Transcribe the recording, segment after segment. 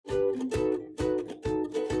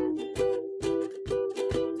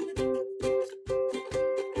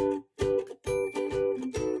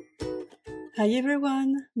Hi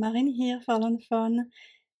everyone, Marin here for lawnfawn.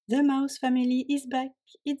 The mouse family is back,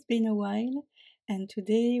 it's been a while, and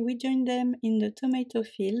today we join them in the tomato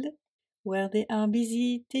field, where they are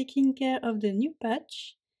busy taking care of the new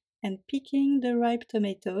patch and picking the ripe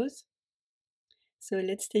tomatoes. So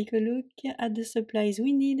let's take a look at the supplies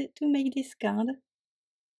we need to make this card.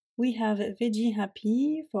 We have Veggie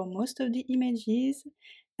Happy for most of the images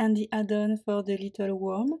and the add-on for the little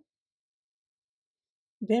worm.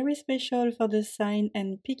 Very special for the sign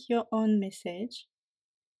and pick your own message.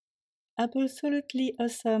 Apple-solutely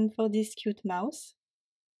awesome for this cute mouse.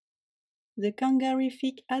 The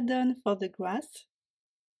kanga-rrific add-on for the grass.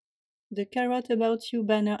 The carrot about you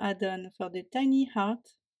banner add-on for the tiny heart.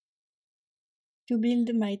 To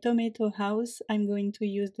build my tomato house, I'm going to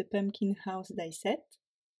use the pumpkin house die set.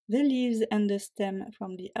 The leaves and the stem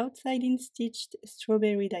from the outside in stitched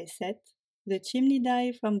strawberry die set. The chimney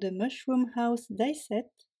die from the mushroom house die set.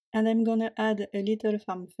 And I'm gonna add a little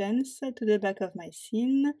farm fence to the back of my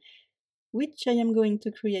scene, which I am going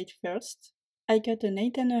to create first. I cut an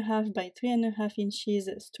 8.5 by 3.5 inches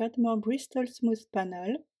Strathmore Bristol smooth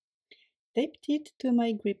panel, taped it to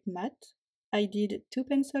my grip mat. I did 2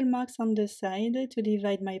 pencil marks on the side to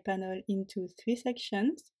divide my panel into 3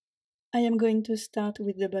 sections. I am going to start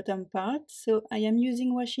with the bottom part, so I am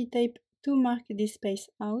using washi tape to mark this space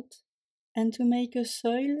out. And to make a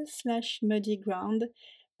soil/muddy ground,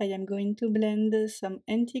 I am going to blend some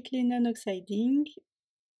antique linen oxide ink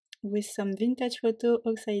with some vintage photo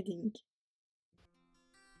oxide ink.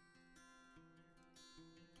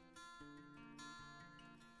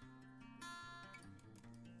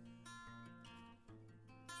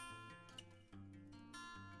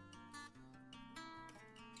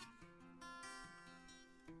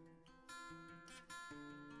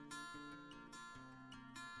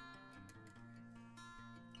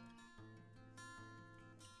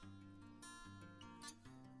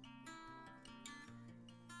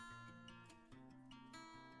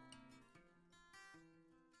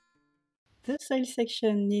 The soil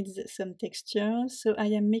section needs some texture, so I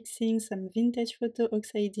am mixing some vintage photo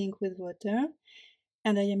oxide ink with water,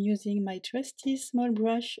 and I am using my trusty small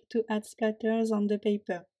brush to add splatters on the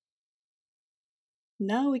paper.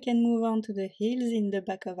 Now we can move on to the hills in the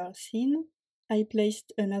back of our scene. I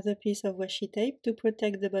placed another piece of washi tape to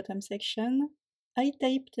protect the bottom section. I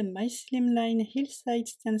taped my slimline hillside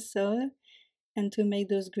stencil, and to make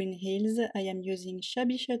those green hills I am using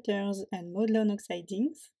shabby shutters and Modlon oxide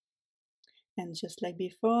inks. And just like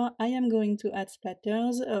before, I am going to add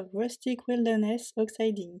splatters of rustic wilderness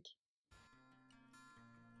oxide ink.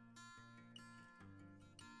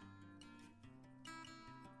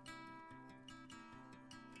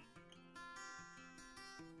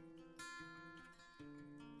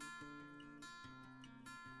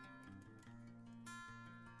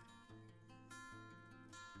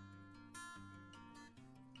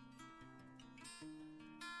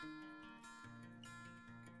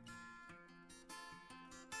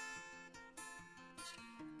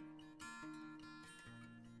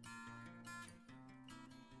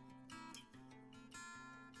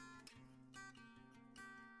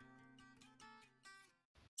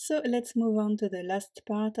 So let's move on to the last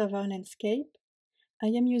part of our landscape. I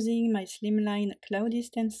am using my slimline cloudy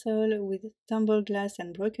stencil with tumbled glass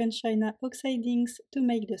and broken china oxide inks to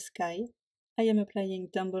make the sky. I am applying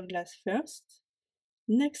tumbled glass first.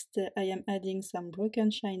 Next, I am adding some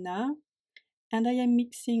broken china, and I am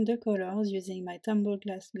mixing the colors using my tumbled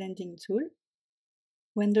glass blending tool.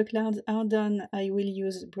 When the clouds are done, I will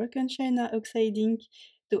use broken china oxide ink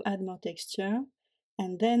to add more texture,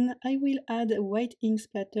 and then I will add white ink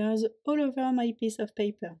splatters all over my piece of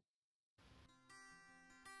paper.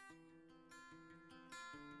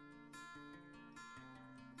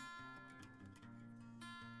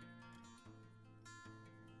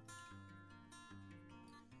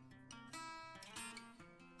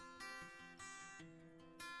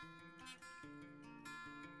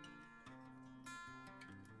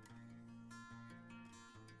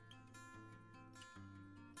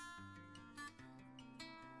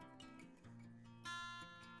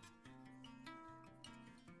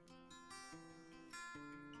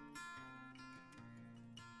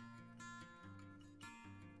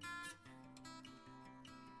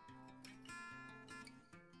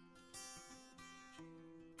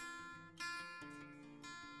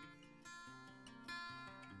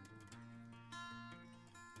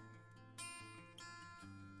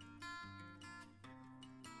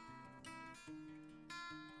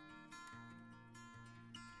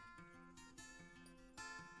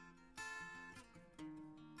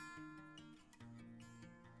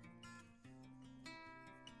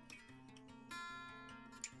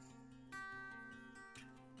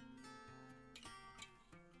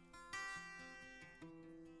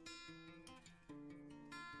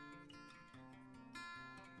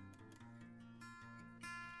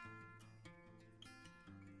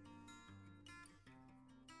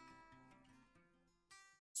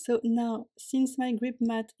 So now, since my grip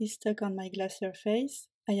mat is stuck on my glass surface,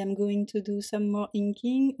 I am going to do some more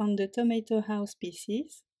inking on the tomato house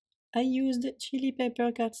pieces. I used chili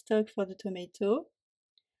pepper cardstock for the tomato,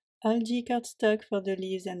 algae cardstock for the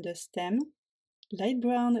leaves and the stem, light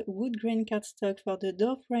brown wood grain cardstock for the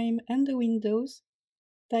door frame and the windows,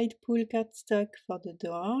 tight pull cardstock for the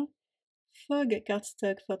door, fog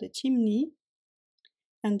cardstock for the chimney,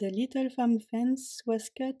 and the little farm fence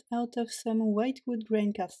was cut out of some white wood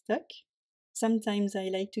grain cardstock. Sometimes I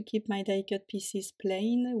like to keep my die cut pieces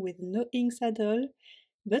plain with no inks at all,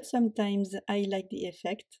 but sometimes I like the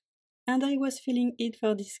effect. And I was feeling it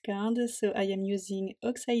for this card, so I am using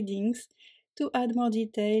oxide inks to add more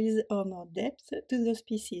details or more depth to those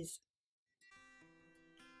pieces.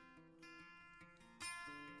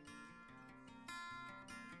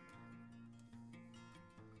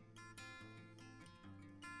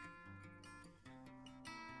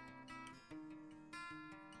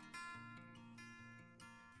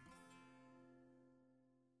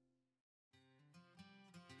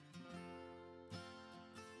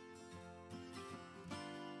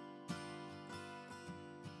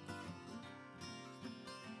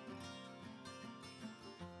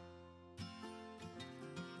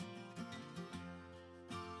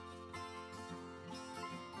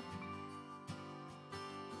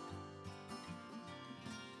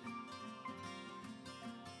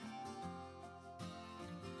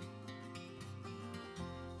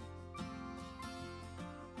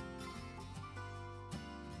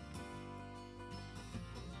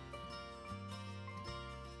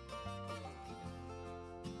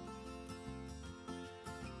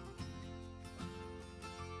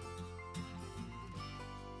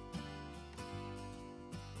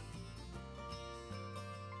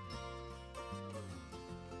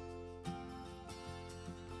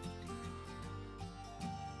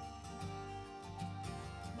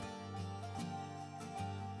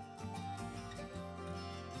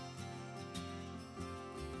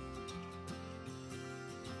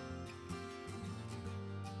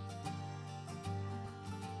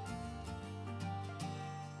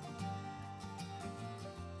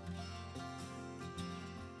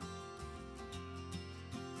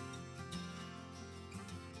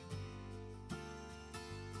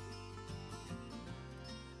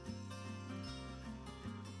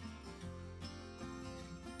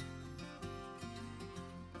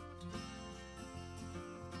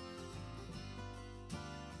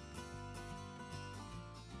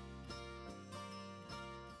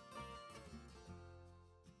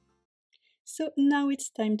 So now it's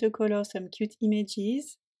time to color some cute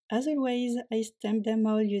images. As always, I stamped them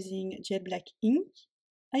all using jet black ink.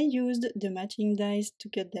 I used the matching dies to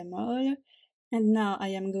cut them all, and now I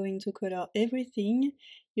am going to color everything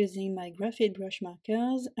using my graphite brush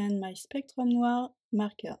markers and my Spectrum Noir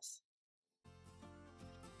markers.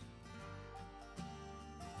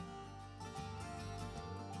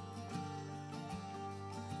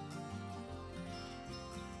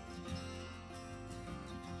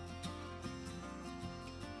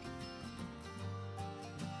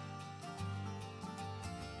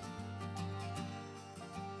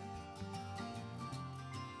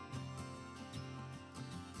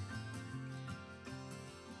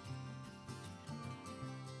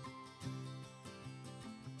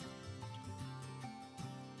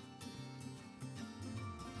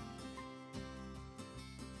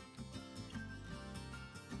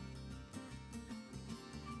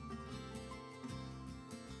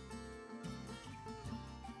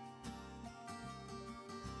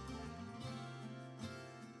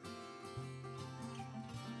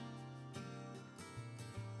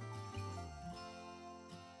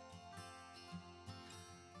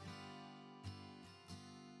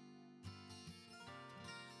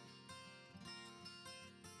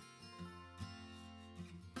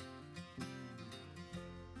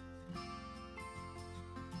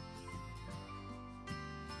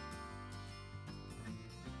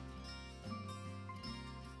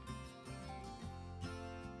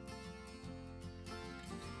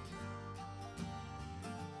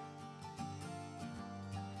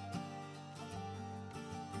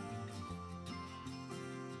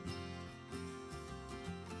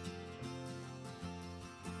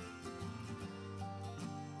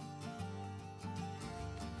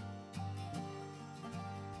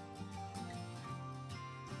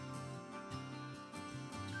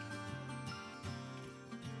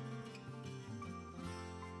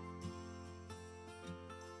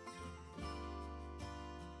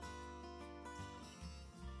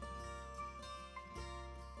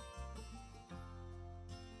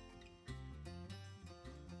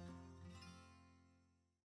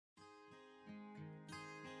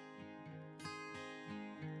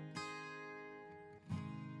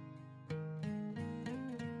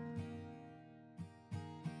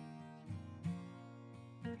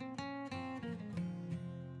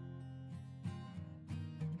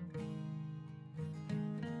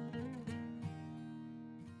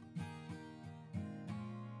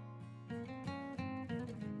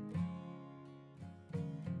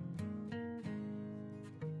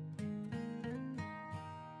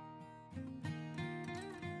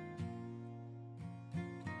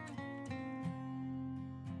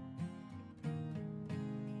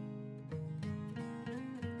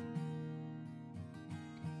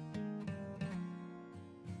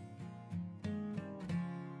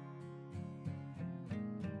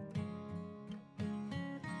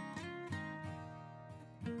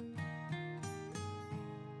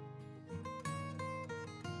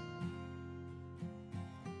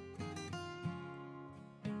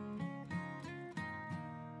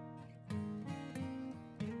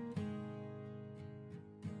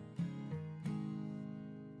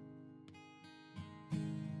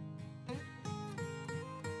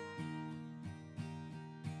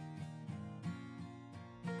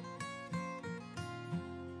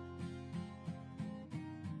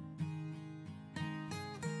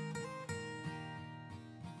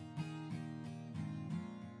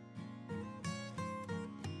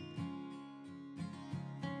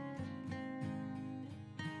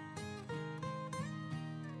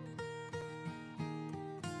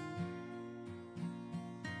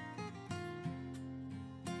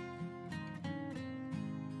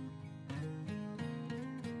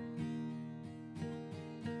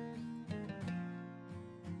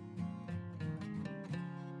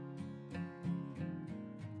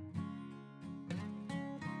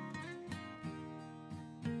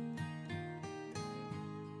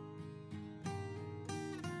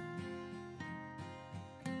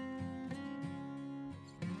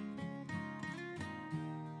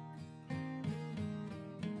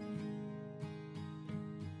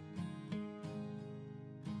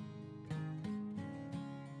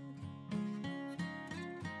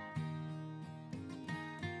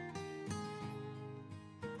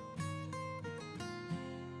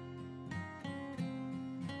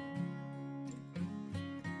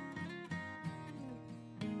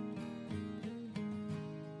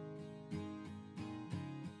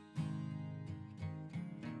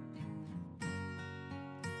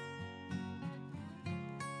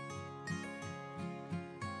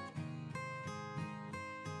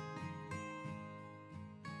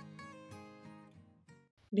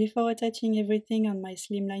 Before attaching everything on my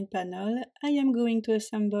slimline panel, I am going to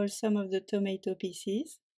assemble some of the tomato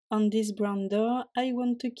pieces. On this brown door, I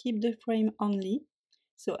want to keep the frame only,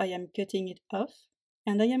 so I am cutting it off,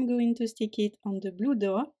 and I am going to stick it on the blue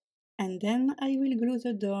door, and then I will glue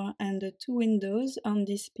the door and the two windows on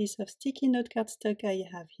this piece of sticky note cardstock I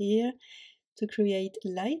have here to create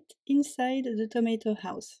light inside the tomato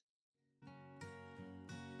house.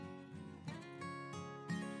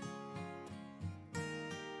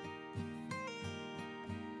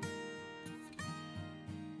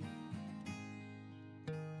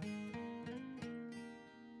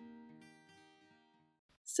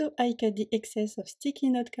 So I cut the excess of sticky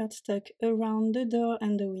note cardstock around the door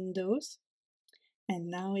and the windows. And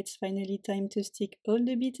now it's finally time to stick all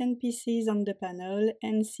the bits and pieces on the panel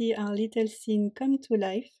and see our little scene come to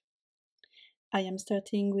life. I am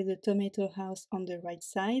starting with the tomato house on the right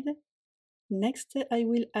side. Next I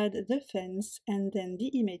will add the fence and then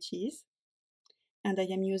the images. And I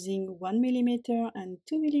am using 1mm and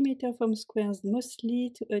 2mm foam squares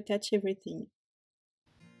mostly to attach everything.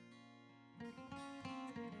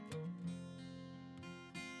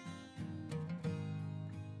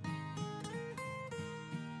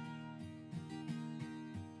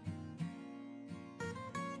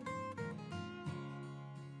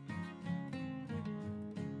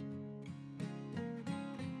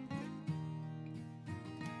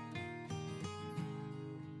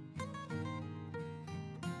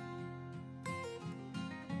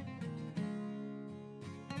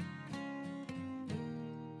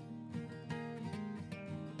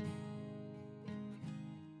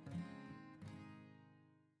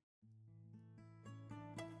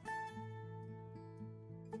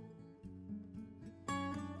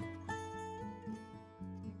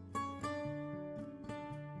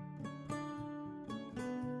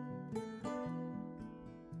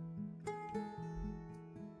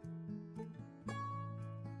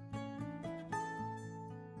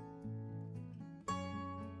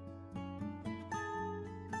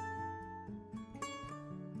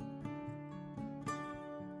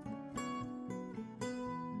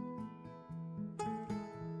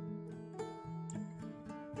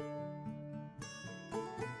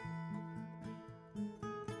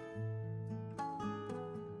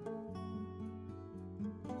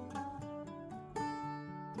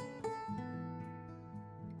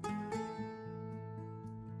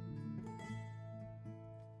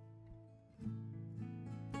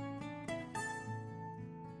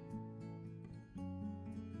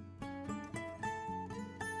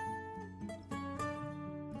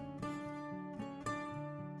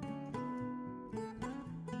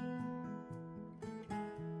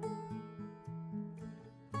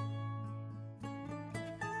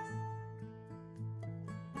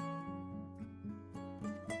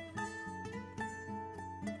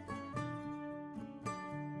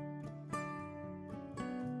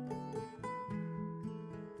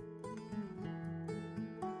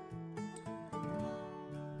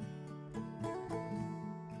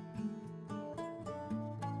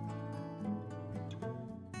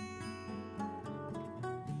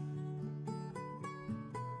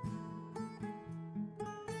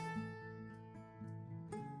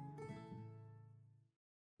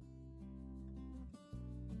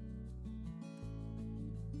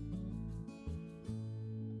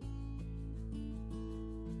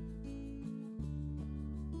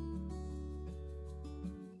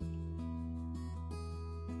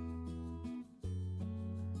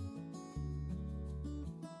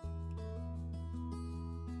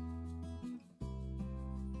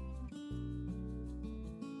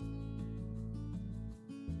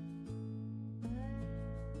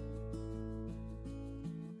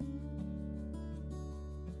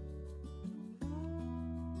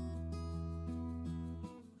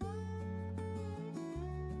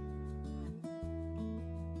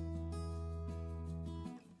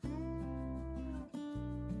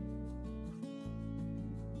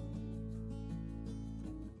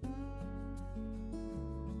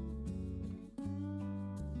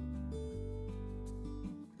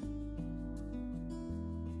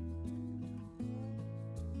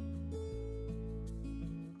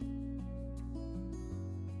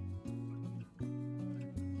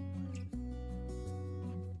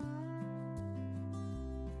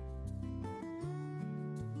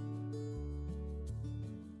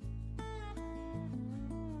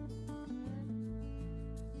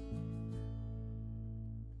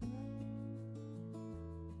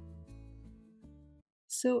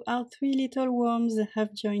 So our three little worms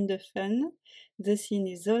have joined the fun. The scene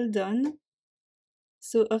is all done.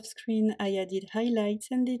 So off screen I added highlights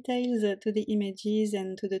and details to the images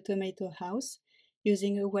and to the tomato house.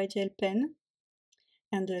 using a white gel pen.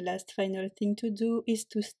 And the last final thing to do is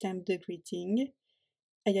to stamp the greeting.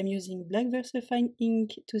 I am using black VersaFine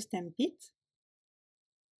ink to stamp it.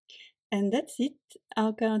 And that's it,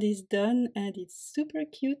 our card is done and it's super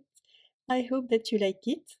cute. I hope that you like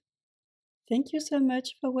it. Thank you so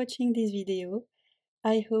much for watching this video.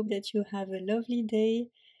 I hope that you have a lovely day.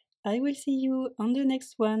 I will see you on the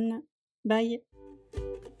next one. Bye!